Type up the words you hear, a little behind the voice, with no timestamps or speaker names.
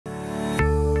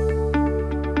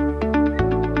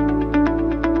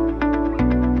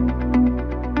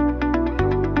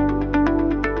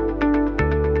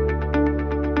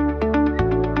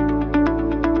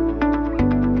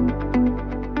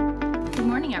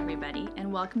everybody,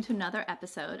 and welcome to another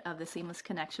episode of the Seamless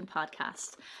Connection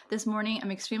podcast. This morning,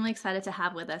 I'm extremely excited to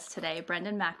have with us today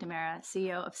Brendan McNamara,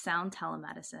 CEO of Sound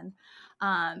Telemedicine,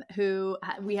 who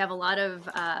we have a lot of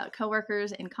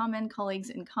coworkers in common, colleagues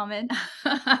in common.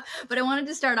 But I wanted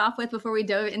to start off with, before we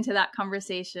dove into that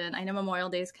conversation, I know Memorial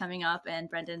Day is coming up, and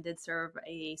Brendan did serve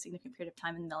a significant period of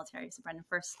time in the military. So Brendan,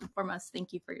 first and foremost,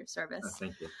 thank you for your service.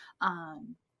 Thank you.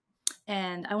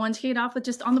 And I wanted to kick it off with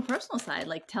just on the personal side,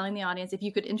 like telling the audience, if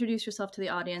you could introduce yourself to the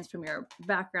audience from your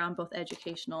background, both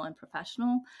educational and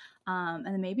professional, and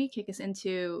then maybe kick us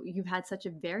into, you've had such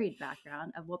a varied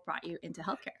background of what brought you into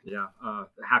healthcare. Yeah,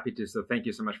 happy to. So thank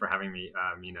you so much for having me,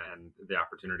 Mina, and the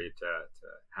opportunity to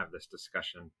have this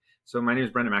discussion. So my name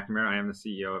is Brendan McNamara. I am the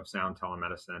CEO of Sound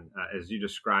Telemedicine. As you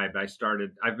described,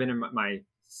 I've been in my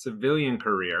civilian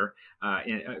career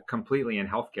completely in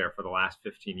healthcare for the last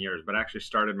 15 years, but actually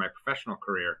started my professional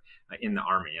career in the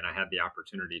Army. And I had the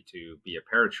opportunity to be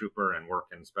a paratrooper and work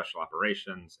in special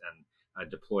operations and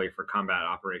deploy for combat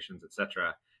operations, et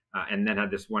cetera. And then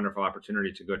had this wonderful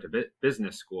opportunity to go to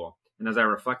business school. And as I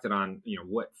reflected on,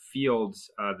 what fields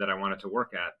that I wanted to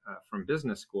work at from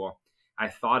business school, I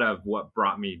thought of what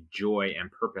brought me joy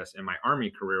and purpose in my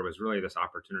Army career was really this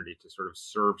opportunity to sort of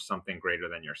serve something greater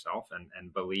than yourself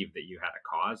and believe that you had a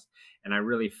cause. And I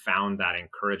really found that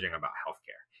encouraging about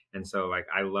healthcare. And so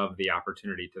I love the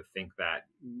opportunity to think that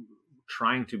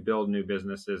trying to build new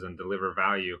businesses and deliver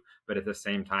value, but at the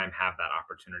same time have that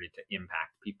opportunity to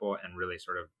impact people and really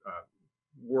sort of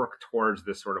work towards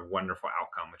this sort of wonderful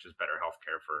outcome, which is better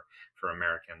healthcare for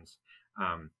Americans.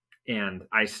 And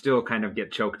I still kind of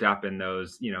get choked up in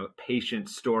those, patient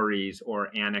stories or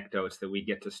anecdotes that we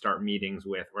get to start meetings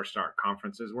with or start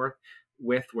conferences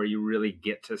with, where you really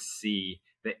get to see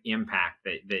the impact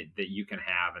that you can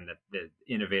have and that the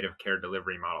innovative care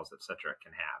delivery models, et cetera,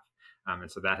 can have.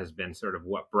 And so that has been sort of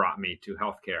what brought me to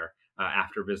healthcare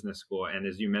after business school. And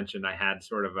as you mentioned, I had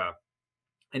sort of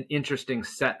an interesting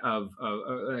set of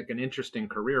an interesting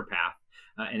career path.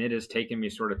 And it has taken me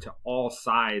sort of to all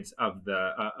sides of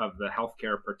the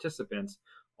healthcare participants,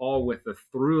 all with the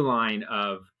through line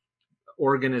of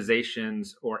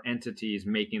organizations or entities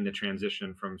making the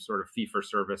transition from sort of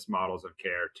fee-for-service models of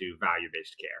care to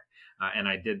value-based care. And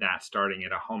I did that starting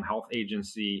at a home health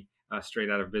agency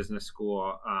straight out of business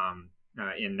school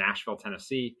in Nashville,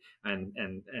 Tennessee,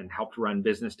 and helped run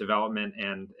business development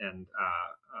and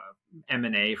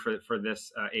M&A for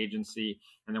this agency,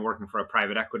 and then working for a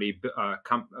private equity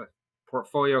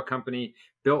portfolio company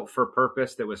built for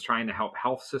purpose that was trying to help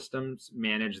health systems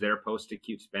manage their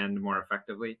post-acute spend more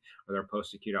effectively, or their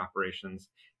post-acute operations.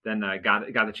 Then got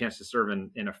the chance to serve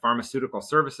in a pharmaceutical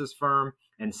services firm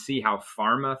and see how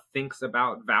pharma thinks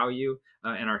about value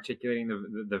and articulating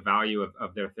the value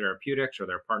of their therapeutics or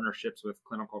their partnerships with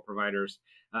clinical providers.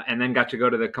 And then got to go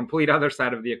to the complete other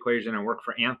side of the equation and work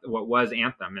for what was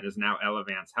Anthem and is now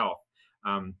Elevance Health.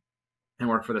 And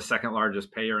work for the second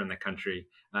largest payer in the country.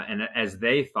 And as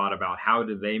they thought about how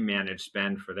do they manage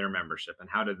spend for their membership and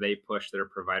how do they push their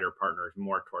provider partners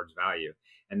more towards value.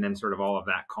 And then sort of all of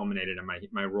that culminated in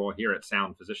my role here at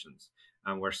Sound Physicians,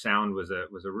 where Sound was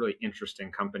a really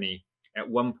interesting company. At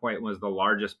one point was the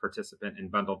largest participant in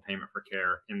bundled payment for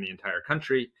care in the entire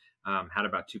country, had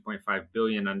about 2.5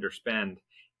 billion under spend,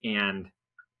 and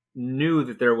knew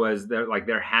that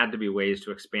there had to be ways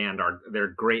to expand their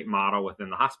great model within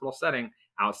the hospital setting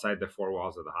outside the four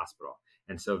walls of the hospital.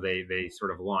 And so they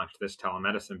sort of launched this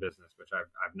telemedicine business, which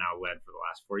I've now led for the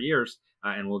last 4 years,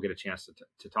 and we'll get a chance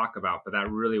to talk about. But that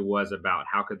really was about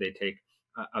how could they take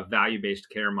a value-based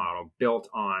care model built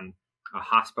on a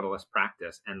hospitalist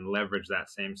practice and leverage that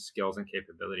same skills and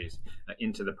capabilities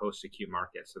into the post-acute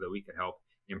market so that we could help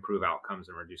improve outcomes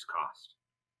and reduce cost.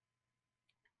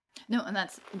 No, and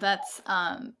that's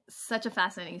such a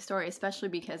fascinating story, especially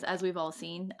because, as we've all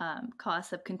seen,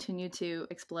 costs have continued to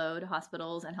explode.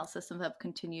 Hospitals and health systems have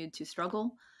continued to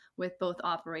struggle with both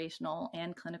operational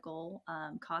and clinical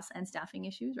costs and staffing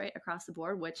issues, right, across the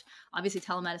board, which obviously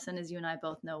telemedicine, as you and I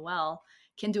both know well,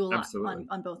 can do a lot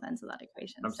on both ends of that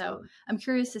equation. Absolutely. So I'm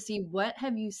curious to see, what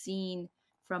have you seen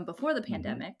from before the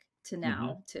pandemic to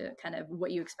now, to kind of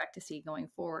what you expect to see going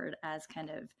forward as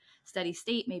kind of steady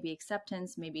state, maybe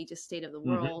acceptance, maybe just state of the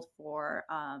world for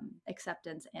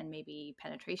acceptance and maybe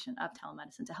penetration of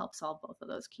telemedicine to help solve both of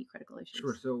those key critical issues.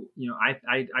 Sure. So,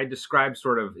 I described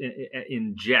sort of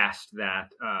in jest that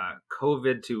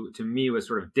COVID to me was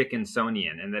sort of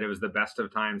Dickinsonian, and that it was the best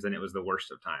of times and it was the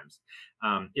worst of times.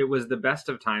 It was the best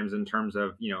of times in terms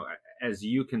of, as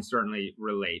you can certainly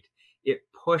relate, it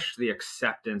pushed the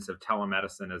acceptance of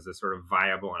telemedicine as a sort of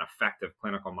viable and effective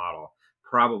clinical model,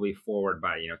 probably forward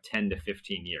by 10 to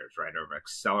 15 years, right, of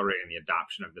accelerating the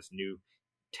adoption of this new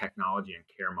technology and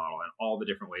care model and all the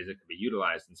different ways it could be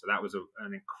utilized. And so that was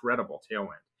an incredible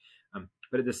tailwind.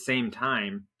 But at the same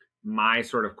time, my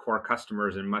sort of core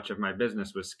customers and much of my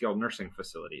business was skilled nursing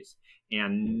facilities.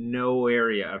 And no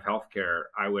area of healthcare,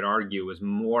 I would argue, was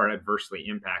more adversely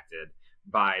impacted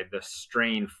by the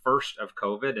strain first of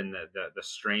COVID and the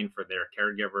strain for their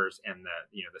caregivers and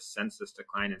the census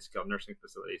decline in skilled nursing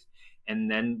facilities, and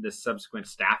then the subsequent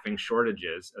staffing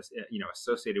shortages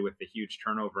associated with the huge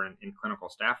turnover in clinical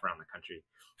staff around the country.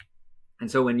 And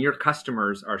so when your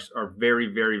customers are very,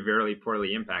 very, very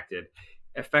poorly impacted,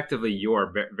 effectively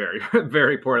you're very,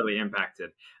 very poorly impacted.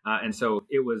 And so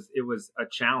it was a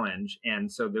challenge.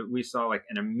 And so that we saw like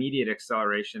an immediate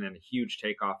acceleration and a huge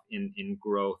takeoff in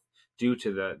growth due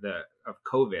to the of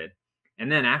COVID,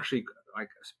 and then actually like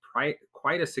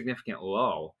quite a significant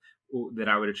lull that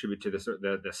I would attribute to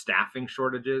the staffing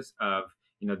shortages of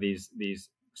these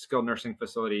skilled nursing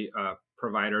facility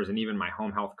providers, and even my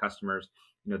home health customers.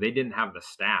 They didn't have the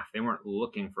staff. They weren't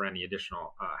looking for any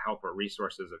additional help or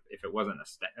resources if it wasn't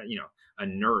a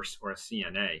nurse or a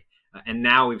CNA. And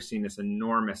now we've seen this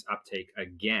enormous uptake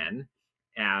again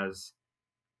as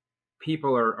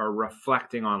people are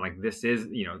reflecting on like this is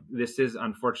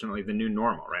unfortunately the new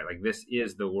normal, right? Like this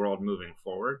is the world moving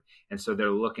forward. And so they're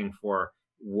looking for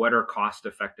what are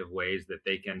cost-effective ways that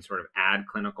they can sort of add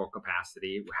clinical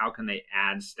capacity. How can they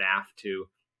add staff to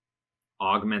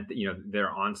augment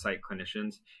their on-site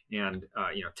clinicians? And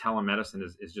telemedicine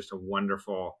is just a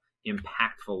wonderful,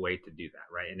 impactful way to do that,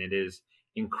 right? And it is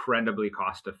incredibly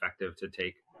cost-effective to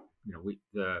take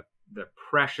the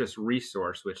precious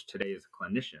resource, which today is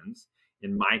clinicians,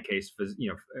 in my case,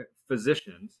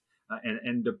 physicians,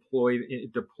 and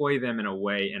deploy them in a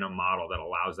way, in a model that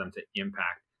allows them to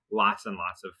impact lots and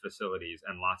lots of facilities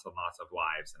and lots of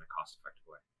lives in a cost-effective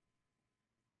way.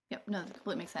 Yep, no, that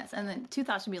completely makes sense. And then two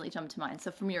thoughts immediately jump to mind.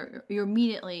 So from your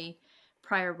immediately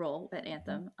prior role at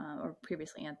Anthem, or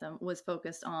previously Anthem, was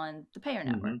focused on the payer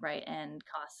network, right, and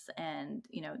costs and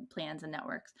plans and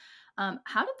networks.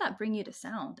 How did that bring you to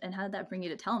Sound, and how did that bring you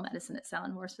to telemedicine at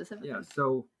Sound more specifically? Yeah,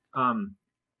 so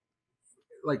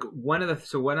one of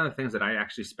the things that I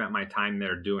actually spent my time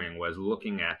there doing was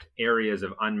looking at areas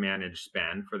of unmanaged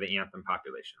spend for the Anthem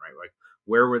population, right? Like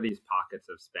where were these pockets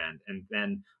of spend, and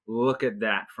then look at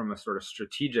that from a sort of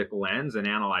strategic lens and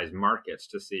analyze markets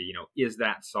to see, is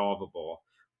that solvable?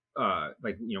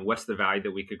 What's the value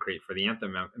that we could create for the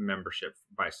Anthem membership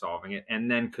by solving it?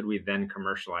 And then could we then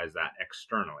commercialize that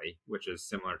externally, which is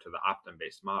similar to the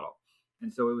Optum-based model?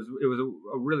 And so it was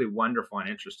a really wonderful and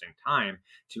interesting time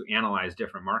to analyze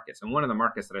different markets. And one of the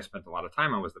markets that I spent a lot of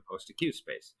time on was the post-acute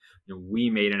space. We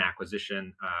made an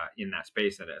acquisition in that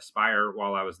space at Aspire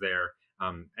while I was there.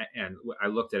 And I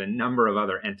looked at a number of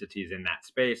other entities in that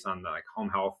space on the home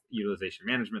health utilization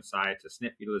management side to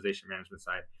SNP utilization management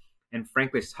side, and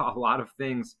frankly saw a lot of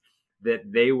things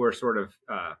that they were sort of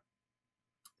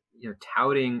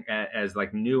touting as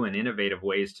like new and innovative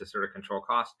ways to sort of control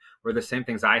costs were the same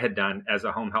things I had done as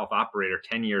a home health operator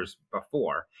 10 years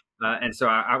before. And so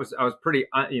I was pretty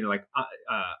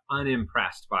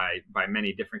unimpressed by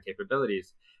many different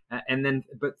capabilities,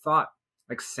 but thought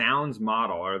like Sound's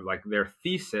model, or like their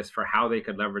thesis for how they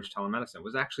could leverage telemedicine,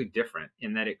 was actually different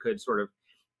in that it could sort of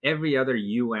every other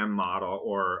model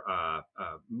or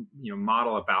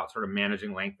model about sort of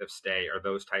managing length of stay or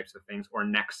those types of things, or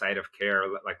next site of care,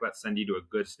 like let's send you to a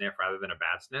good SNF rather than a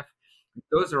bad SNF.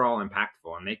 Those are all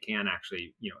impactful, and they can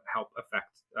actually help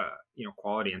affect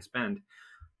quality and spend.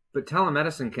 But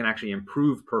telemedicine can actually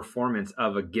improve performance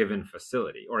of a given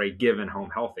facility or a given home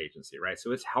health agency, right?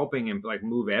 So it's helping him like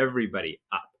move everybody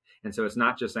up. And so it's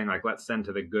not just saying like, let's send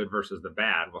to the good versus the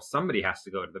bad. Well, somebody has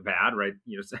to go to the bad, right?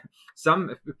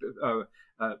 Some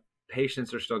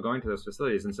patients are still going to those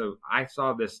facilities. And so I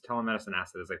saw this telemedicine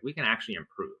asset as like, we can actually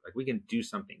improve, like we can do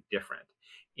something different.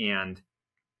 And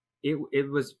it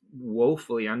was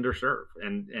woefully underserved.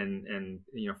 And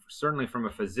certainly from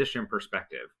a physician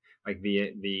perspective, like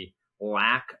the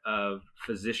lack of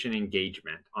physician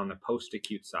engagement on the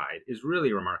post-acute side is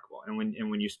really remarkable. And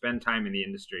when you spend time in the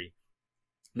industry,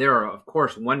 there are, of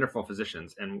course, wonderful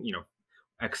physicians and,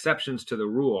 exceptions to the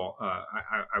rule,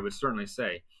 I would certainly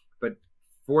say. But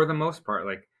for the most part,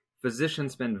 like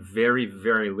physicians spend very,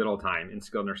 very little time in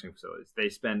skilled nursing facilities. They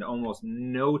spend almost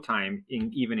no time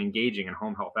in even engaging in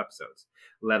home health episodes,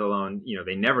 let alone,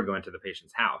 they never go into the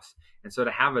patient's house. And so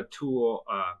to have a tool,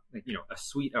 a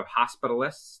suite of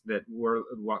hospitalists that we're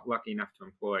lucky enough to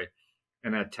employ,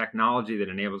 and a technology that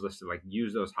enables us to like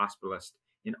use those hospitalists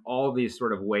in all these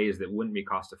sort of ways that wouldn't be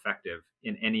cost effective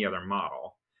in any other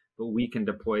model, but we can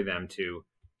deploy them to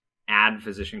add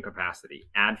physician capacity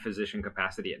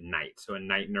at night. So a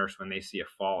night nurse, when they see a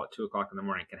fall at 2:00 in the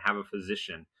morning, can have a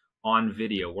physician on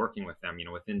video working with them,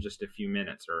 within just a few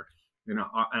minutes. Or,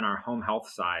 on our home health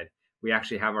side, we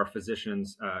actually have our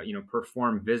physicians,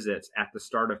 perform visits at the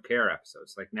start of care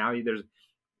episodes. Like now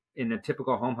in a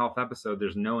typical home health episode,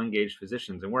 there's no engaged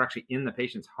physicians, and we're actually in the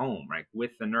patient's home, right,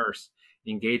 with the nurse,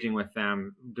 engaging with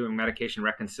them, doing medication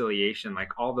reconciliation,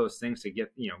 like all those things to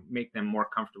get, make them more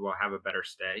comfortable, have a better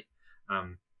stay.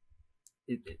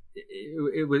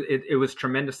 It was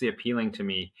tremendously appealing to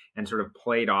me, and sort of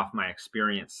played off my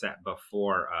experience set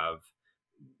before of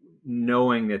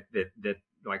knowing that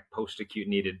like post-acute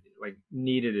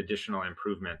needed additional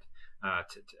improvement,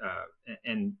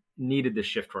 and needed the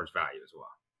shift towards value as well.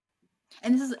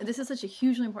 And this is such a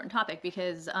hugely important topic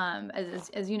because,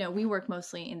 as you know, we work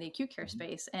mostly in the acute care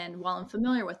space. And while I'm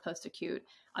familiar with post-acute,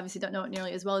 obviously don't know it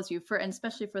nearly as well as you, and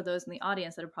especially for those in the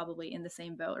audience that are probably in the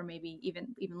same boat, or maybe even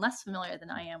less familiar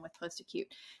than I am with post-acute.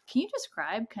 Can you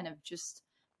describe kind of just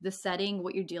the setting,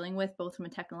 what you're dealing with, both from a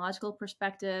technological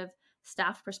perspective,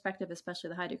 staff perspective, especially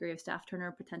the high degree of staff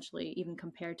turnover, potentially even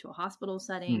compared to a hospital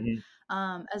setting,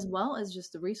 as well as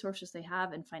just the resources they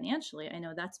have, and financially? I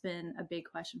know that's been a big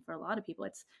question for a lot of people.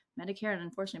 It's Medicare and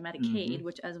unfortunately Medicaid,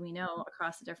 which, as we know,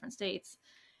 across the different states,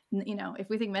 if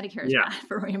we think Medicare is bad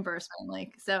for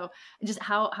reimbursement, so just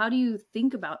how do you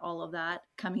think about all of that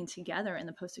coming together in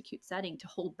the post-acute setting to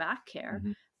hold back care,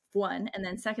 one, and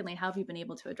then secondly, how have you been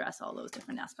able to address all those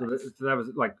different aspects? So that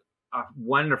was like a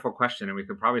wonderful question, and we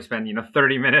could probably spend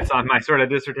 30 minutes on my sort of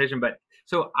dissertation. But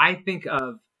so I think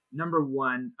of, number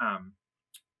one,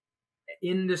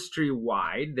 industry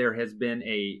wide, there has been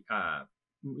a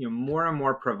more and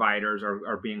more providers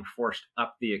are being forced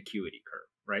up the acuity curve,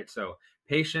 right? So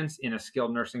patients in a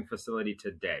skilled nursing facility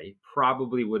today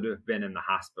probably would have been in the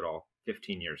hospital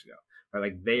 15 years ago, right?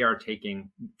 Like they are taking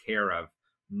care of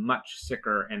much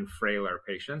sicker and frailer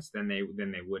patients than they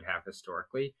would have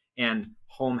historically. And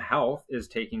home health is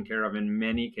taking care of, in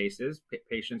many cases,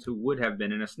 patients who would have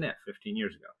been in a SNF 15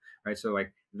 years ago, right? So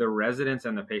like the residents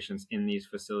and the patients in these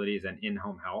facilities and in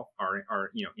home health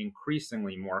are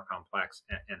increasingly more complex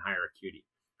and higher acuity.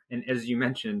 And as you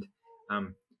mentioned,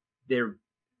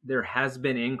 there has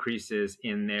been increases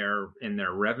in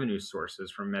their revenue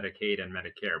sources from Medicaid and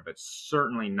Medicare, but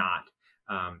certainly not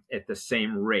at the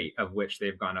same rate of which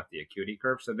they've gone up the acuity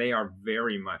curve. So they are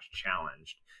very much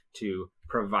challenged to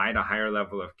provide a higher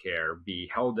level of care, be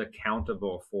held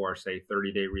accountable for, say,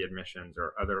 30-day readmissions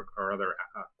or other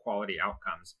quality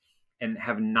outcomes, and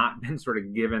have not been sort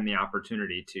of given the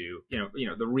opportunity to,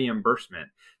 the reimbursement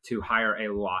to hire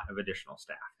a lot of additional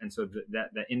staff. And so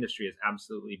the industry is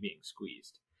absolutely being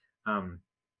squeezed. And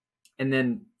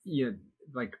then,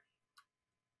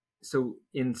 so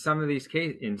in some of these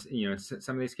cases,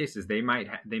 they might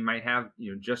have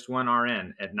just one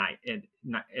RN at night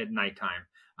at nighttime,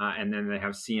 and then they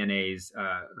have CNAs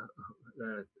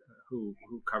who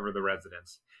cover the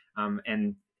residents,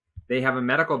 and they have a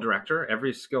medical director.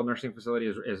 Every skilled nursing facility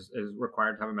is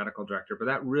required to have a medical director, but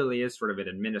that really is sort of an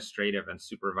administrative and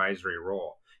supervisory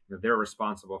role. They're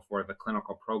responsible for the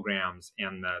clinical programs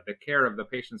and the care of the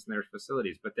patients in their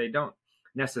facilities, but they don't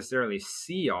necessarily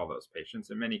see all those patients.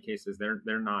 In many cases,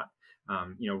 they're not,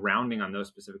 rounding on those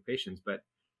specific patients. But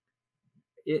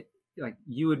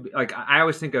I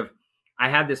always think of, I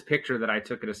had this picture that I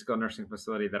took at a skilled nursing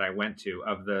facility that I went to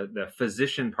of the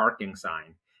physician parking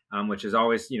sign, which is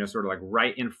always, sort of like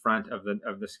right in front of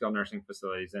the skilled nursing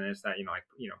facilities. And it's that,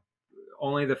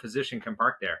 only the physician can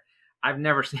park there. I've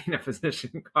never seen a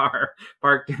physician car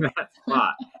parked in that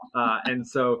spot. And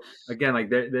so again, like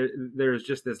there's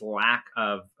just this lack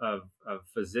of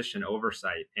physician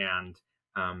oversight. And,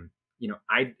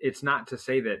 it's not to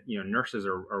say that, nurses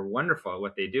are wonderful at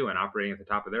what they do and operating at the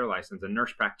top of their license, and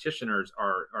nurse practitioners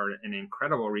are an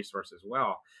incredible resource as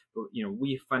well. But,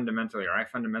 I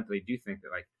fundamentally do think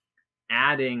that, like,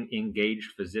 adding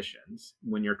engaged physicians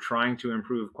when you're trying to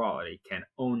improve quality can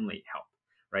only help.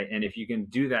 Right. And if you can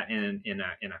do that in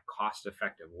a cost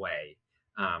effective way,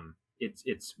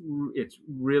 it's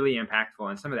really impactful.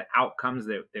 And some of the outcomes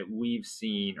that we've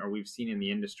seen in the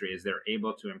industry is they're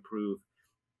able to improve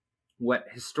what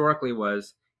historically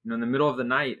was, in the middle of the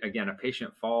night, again, a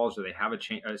patient falls or they have a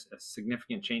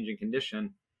significant change in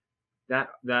condition, that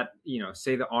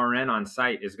say the RN on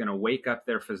site is going to wake up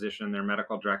their physician, their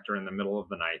medical director in the middle of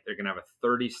the night. They're going to have a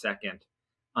 30-second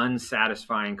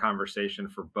unsatisfying conversation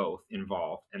for both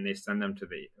involved, and they send them to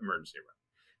the emergency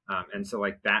room. And so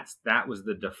that was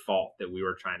the default that we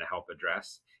were trying to help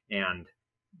address, and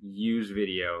use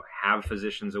video, have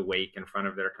physicians awake in front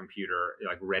of their computer,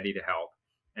 like ready to help,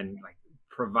 and like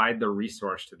provide the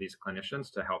resource to these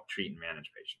clinicians to help treat and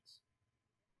manage patients.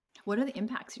 What are the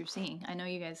impacts you're seeing? I know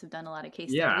you guys have done a lot of case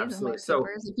Yeah, studies and absolutely. white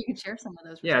papers. If you could share some of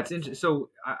those Yeah, results. it's interesting. So,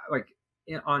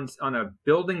 on a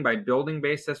building by building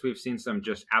basis, we've seen some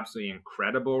just absolutely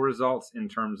incredible results in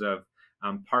terms of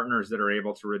partners that are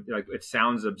able to like, it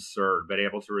sounds absurd, but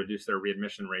able to reduce their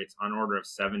readmission rates on order of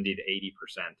 70 to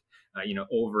 80%,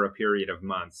 over a period of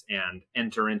months, and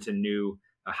enter into new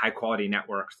high quality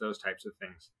networks, those types of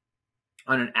things.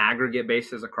 On an aggregate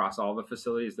basis across all the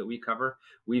facilities that we cover,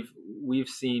 we've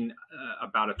seen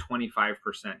about a 25%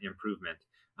 improvement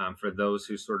for those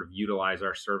who sort of utilize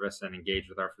our service and engage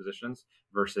with our physicians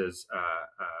versus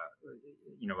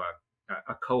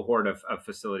a cohort of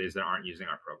facilities that aren't using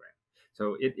our program.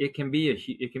 So it can be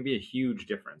a huge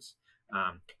difference.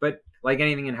 But like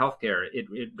anything in healthcare,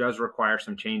 it does require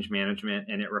some change management,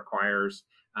 and it requires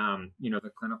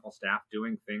the clinical staff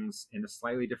doing things in a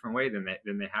slightly different way than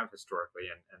they have historically,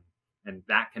 and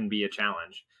that can be a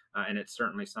challenge. And it's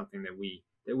certainly something that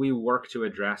we work to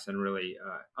address and really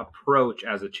approach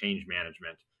as a change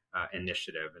management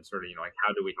initiative, and sort of like,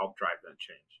 how do we help drive that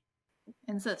change?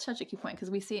 And so it's such a key point, because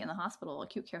we see it in the hospital,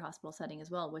 acute care hospital setting as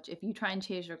well, which if you try and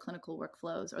change their clinical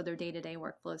workflows or their day-to-day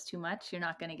workflows too much, you're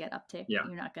not going to get uptake. Yeah.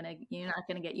 You're not going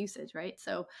to get usage, right?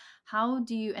 So how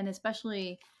do you, and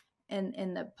especially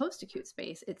in the post-acute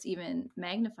space, it's even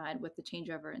magnified with the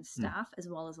changeover in staff as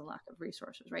well as a lack of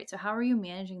resources, right? So how are you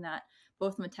managing that,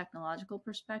 both from a technological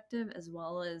perspective as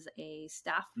well as a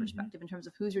staff perspective, in terms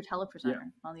of who's your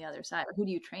telepresenter on the other side, or who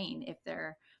do you train if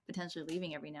they're potentially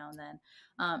leaving every now and then?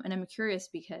 And I'm curious,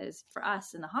 because for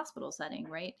us in the hospital setting,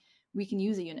 right, we can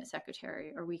use a unit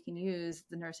secretary, or we can use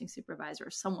the nursing supervisor, or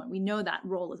someone. We know that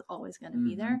role is always going to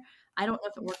be there. I don't know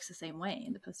if it works the same way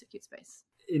in the post-acute space.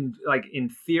 In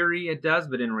theory it does,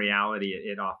 but in reality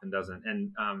it often doesn't.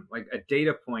 And like a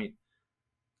data point,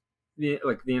 the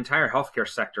entire healthcare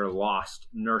sector lost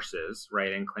nurses,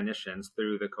 right, and clinicians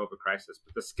through the COVID crisis,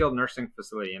 but the skilled nursing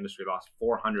facility industry lost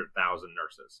 400,000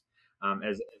 nurses.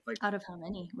 Out of how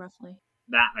many, roughly?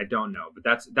 That I don't know,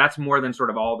 but that's more than sort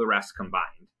of all the rest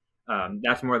combined.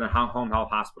 That's more than home health,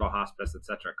 hospital, hospice, et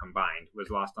cetera, combined, was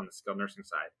lost on the skilled nursing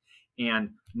side. And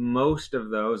most of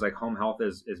those, like home health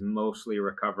is mostly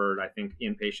recovered. I think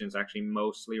inpatients actually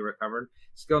mostly recovered.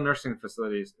 Skilled nursing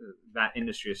facilities, that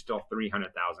industry is still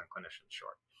 300,000 clinicians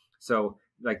short. So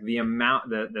like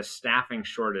the staffing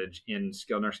shortage in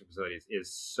skilled nursing facilities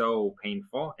is so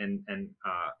painful, and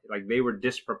like they were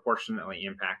disproportionately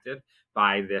impacted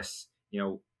by this,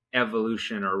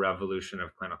 evolution or revolution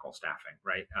of clinical staffing,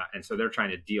 right? And so they're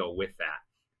trying to deal with that.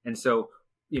 And so,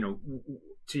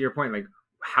 to your point, like,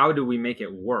 how do we make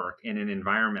it work in an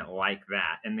environment like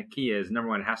that? And the key is, number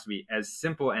one, it has to be as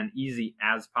simple and easy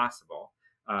as possible.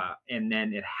 And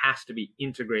then it has to be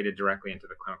integrated directly into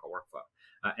the clinical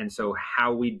workflow. And so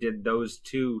how we did those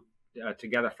two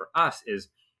together for us is,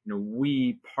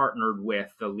 we partnered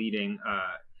with the leading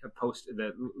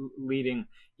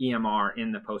EMR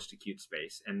in the post-acute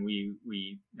space, and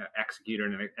we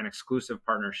executed an exclusive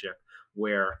partnership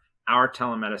where our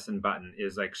telemedicine button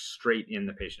is like straight in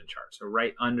the patient chart. So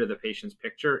right under the patient's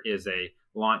picture is a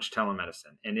launch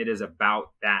telemedicine, and it is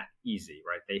about that easy,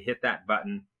 right? They hit that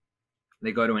button,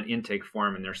 they go to an intake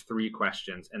form, and there's 3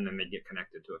 questions, and then they get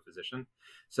connected to a physician.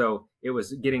 So it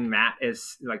was getting that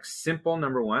as like simple,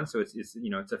 number one. So it's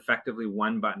effectively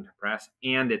one button to press,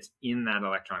 and it's in that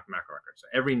electronic medical record. So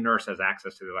every nurse has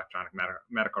access to the electronic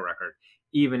medical record,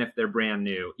 even if they're brand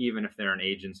new, even if they're an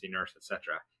agency nurse, et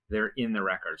cetera. They're in the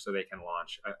record, so they can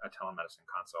launch a telemedicine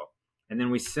consult. And then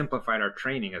we simplified our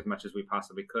training as much as we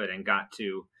possibly could, and got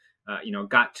to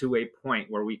a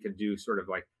point where we could do sort of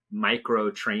like micro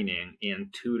training in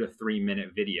 2 to 3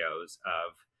 minute videos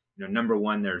of, number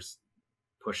one, there's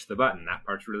push the button. That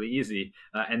part's really easy.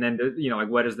 And then, like,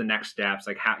 what is the next steps?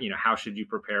 Like how should you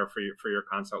prepare for your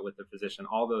consult with the physician?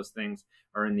 All those things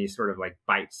are in these sort of like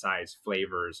bite-sized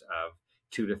flavors of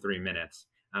 2 to 3 minutes.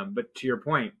 But to your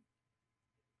point,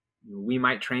 we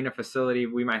might train a facility,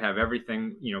 we might have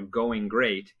everything, going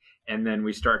great. And then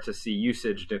we start to see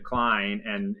usage decline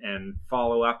and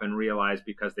follow up and realize,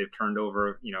 because they've turned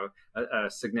over, a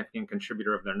significant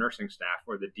contributor of their nursing staff,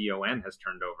 or the DON has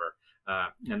turned over,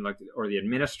 or the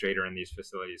administrator in these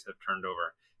facilities have turned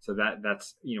over. So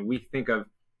that's, we think of,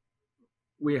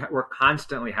 we're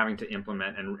constantly having to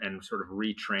implement and sort of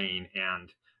retrain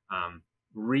and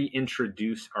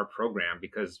reintroduce our program,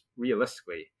 because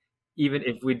realistically, even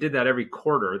if we did that every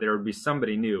quarter, there would be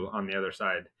somebody new on the other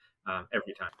side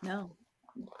every time. No,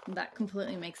 That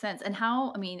completely makes sense. And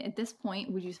how, I mean, at this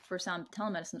point, would you, for sound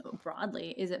telemedicine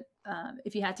broadly, is it,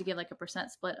 if you had to give like a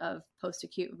percent split of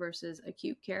post-acute versus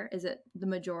acute care, is it the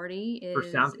majority For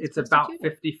sound, is it's about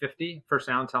post-acute? 50-50 for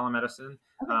sound telemedicine.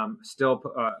 Okay. Still,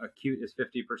 acute is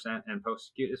 50% and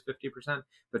post-acute is 50%,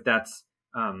 but that's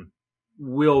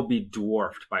will be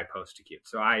dwarfed by post-acute.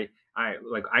 So I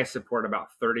support about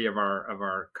 30 of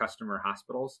our customer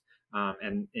hospitals,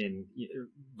 and in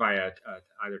via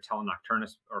either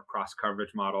telenocturnus or cross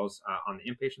coverage models on the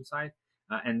inpatient side,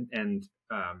 and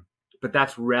but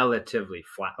that's relatively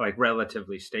flat, like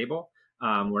relatively stable.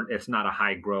 Where it's not a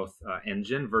high growth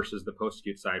engine versus the post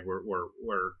acute side, we're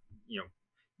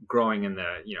growing in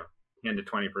the 10 to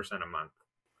 20% a month.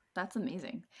 That's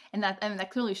amazing. And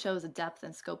that clearly shows the depth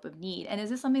and scope of need. And is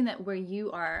this something that where you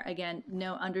are, again,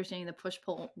 understanding the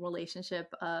push-pull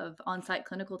relationship of on-site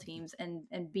clinical teams and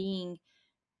being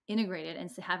integrated and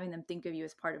having them think of you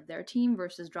as part of their team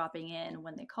versus dropping in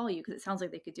when they call you? Because it sounds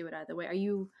like they could do it either way. Are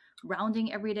you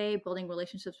rounding every day, building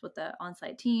relationships with the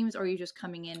on-site teams, or are you just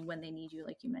coming in when they need you,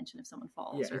 like you mentioned, if someone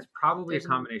falls? Yeah, Or it's probably a there's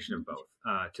combination of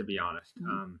both, to be honest.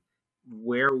 mm-hmm.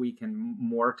 Where we can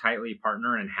more tightly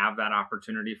partner and have that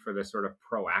opportunity for this sort of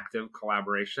proactive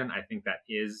collaboration, I think that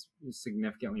is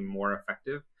significantly more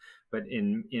effective. But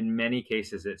in many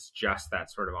cases, it's just that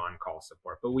sort of on-call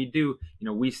support. But we do,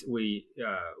 we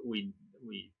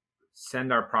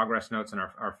send our progress notes and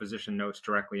our physician notes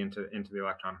directly into the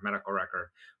electronic medical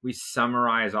record. We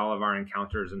summarize all of our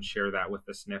encounters and share that with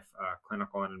the SNF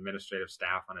clinical and administrative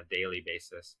staff on a daily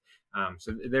basis.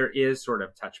 So there is sort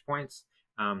of touch points.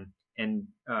 And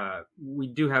we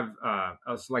do have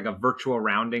like a virtual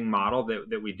rounding model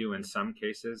that we do in some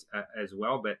cases as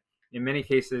well. But in many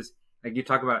cases, like you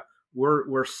talk about,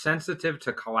 we're sensitive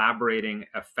to collaborating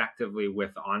effectively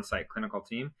with the on-site clinical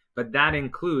team, but that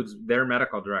includes their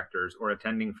medical directors or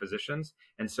attending physicians.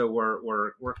 And so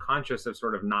we're conscious of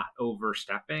sort of not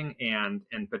overstepping and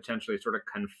potentially sort of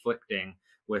conflicting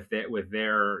with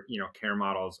their care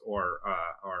models or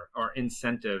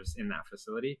incentives in that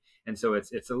facility. And so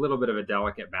it's a little bit of a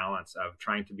delicate balance of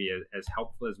trying to be as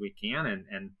helpful as we can,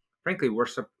 and frankly, we're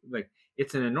like,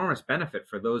 it's an enormous benefit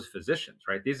for those physicians,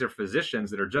 right? These are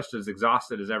physicians that are just as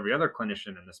exhausted as every other clinician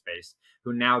in the space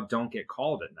who now don't get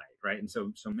called at night, right? And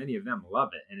so many of them love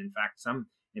it. And in fact,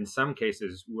 in some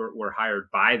cases, we're hired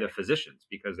by the physicians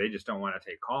because they just don't want to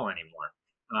take call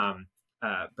anymore.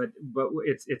 But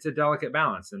it's a delicate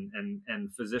balance,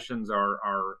 and physicians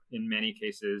are in many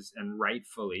cases, and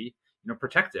rightfully,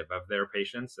 protective of their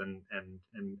patients and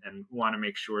want to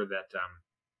make sure that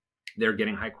they're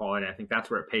getting high quality. I think that's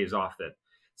where it pays off that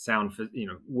sound,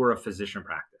 we're a physician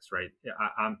practice, right?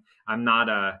 I'm not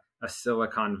a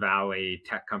Silicon Valley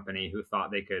tech company who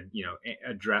thought they could,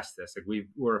 address this. Like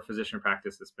we're a physician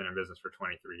practice that's been in business for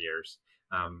 23 years.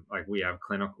 Like we have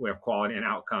quality and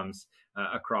outcomes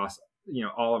across,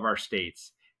 all of our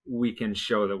states. We can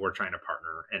show that we're trying to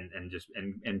partner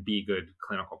and be good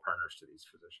clinical partners to these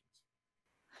physicians.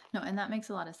 No, and that makes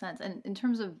a lot of sense. And in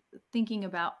terms of thinking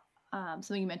about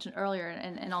something you mentioned earlier,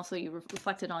 and also you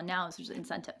reflected on now, is there's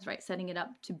incentives, right? Setting it up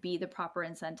to be the proper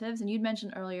incentives. And you'd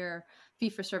mentioned earlier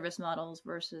fee-for-service models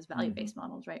versus value-based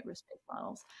models, right? Risk-based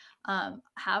models.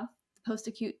 Have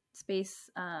post-acute space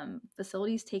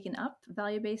facilities taken up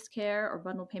value-based care or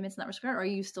bundled payments in that regard? Or are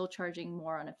you still charging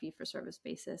more on a fee-for-service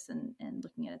basis and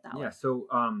looking at it that way? Yeah, so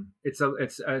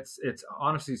it's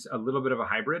honestly a little bit of a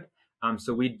hybrid.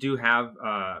 So we do have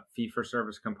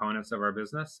fee-for-service components of our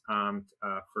business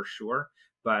for sure.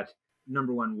 But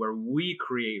number one, where we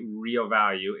create real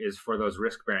value is for those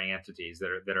risk-bearing entities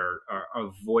that are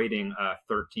avoiding a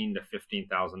 $13,000 to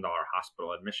 $15,000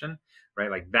 hospital admission, right?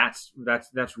 Like that's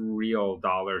real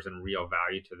dollars and real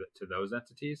value to those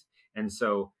entities. And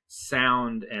so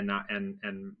Sound and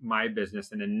my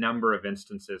business in a number of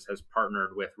instances has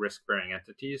partnered with risk-bearing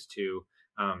entities to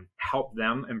help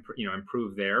them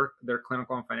improve their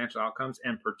clinical and financial outcomes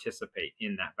and participate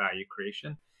in that value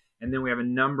creation. And then we have a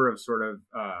number of sort of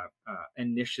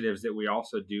initiatives that we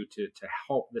also do to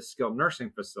help the skilled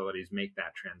nursing facilities make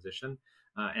that transition.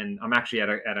 And I'm actually at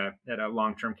a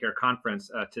long-term care conference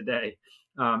today,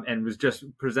 and was just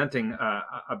presenting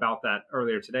about that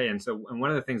earlier today. And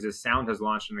one of the things is Sound has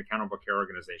launched an accountable care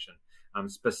organization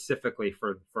specifically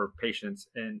for patients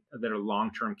that are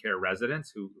long-term care residents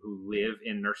who live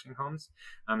in nursing homes.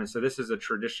 And so this is a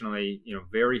traditionally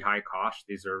very high cost.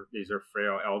 These are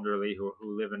frail elderly who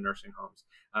live in nursing homes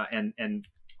and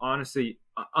honestly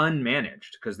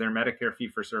unmanaged because they're Medicare fee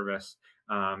for service.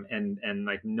 And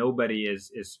like nobody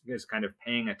is kind of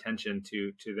paying attention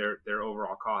to their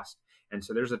overall cost. And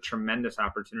so there's a tremendous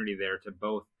opportunity there to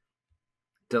both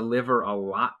deliver a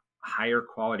lot higher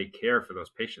quality care for those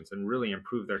patients and really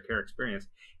improve their care experience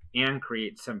and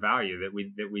create some value that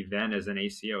we then as an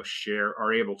ACO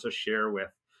are able to share with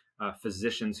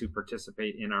physicians who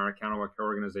participate in our accountable care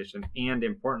organization, and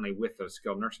importantly with those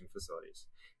skilled nursing facilities.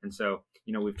 And so,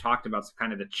 we've talked about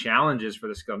kind of the challenges for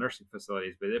the skilled nursing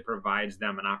facilities, but it provides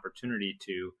them an opportunity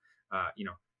to,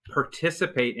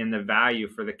 participate in the value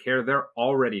for the care they're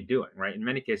already doing, right? In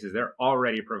many cases, they're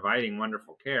already providing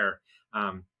wonderful care,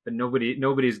 but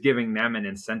nobody's giving them an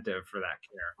incentive for that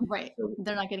care. Right. So,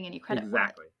 they're not getting any credit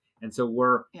exactly. for it. And so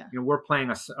we're playing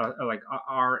like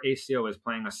our ACO is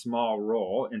playing a small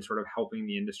role in sort of helping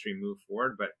the industry move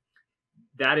forward, but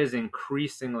that is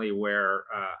increasingly where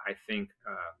I think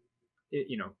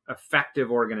effective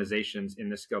organizations in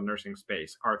the skilled nursing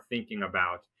space are thinking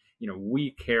about.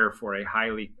 We care for a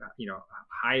highly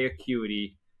high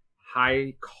acuity,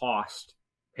 high cost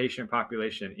patient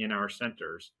population in our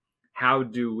centers. How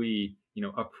do we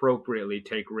appropriately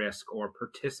take risk or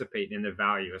participate in the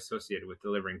value associated with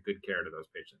delivering good care to those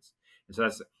patients? And so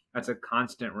that's a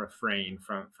constant refrain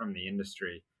from the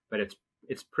industry, but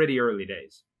it's pretty early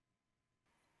days.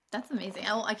 That's amazing.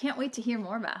 I can't wait to hear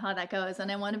more about how that goes. And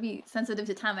I want to be sensitive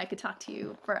to time. I could talk to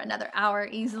you for another hour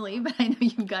easily, but I know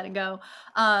you've got to go.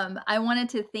 I wanted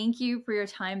to thank you for your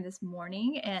time this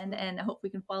morning, and I hope we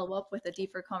can follow up with a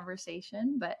deeper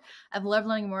conversation. But I've loved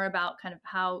learning more about kind of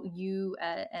how you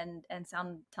and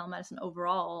Sound Telemedicine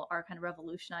overall are kind of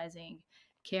revolutionizing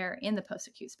care in the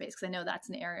post-acute space, because I know that's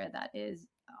an area that is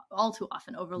all too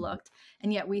often overlooked.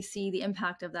 And yet we see the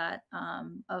impact of that,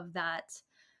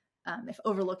 if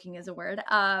overlooking is a word,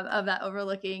 of that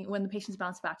overlooking when the patients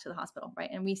bounce back to the hospital, right?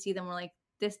 And we see them, we're like,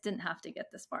 this didn't have to get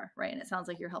this far, right? And it sounds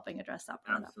like you're helping address that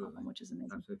part of that problem, which is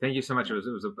amazing. Absolutely. Thank you so much. It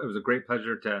was a great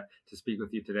pleasure to speak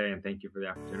with you today, and thank you for the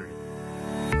opportunity.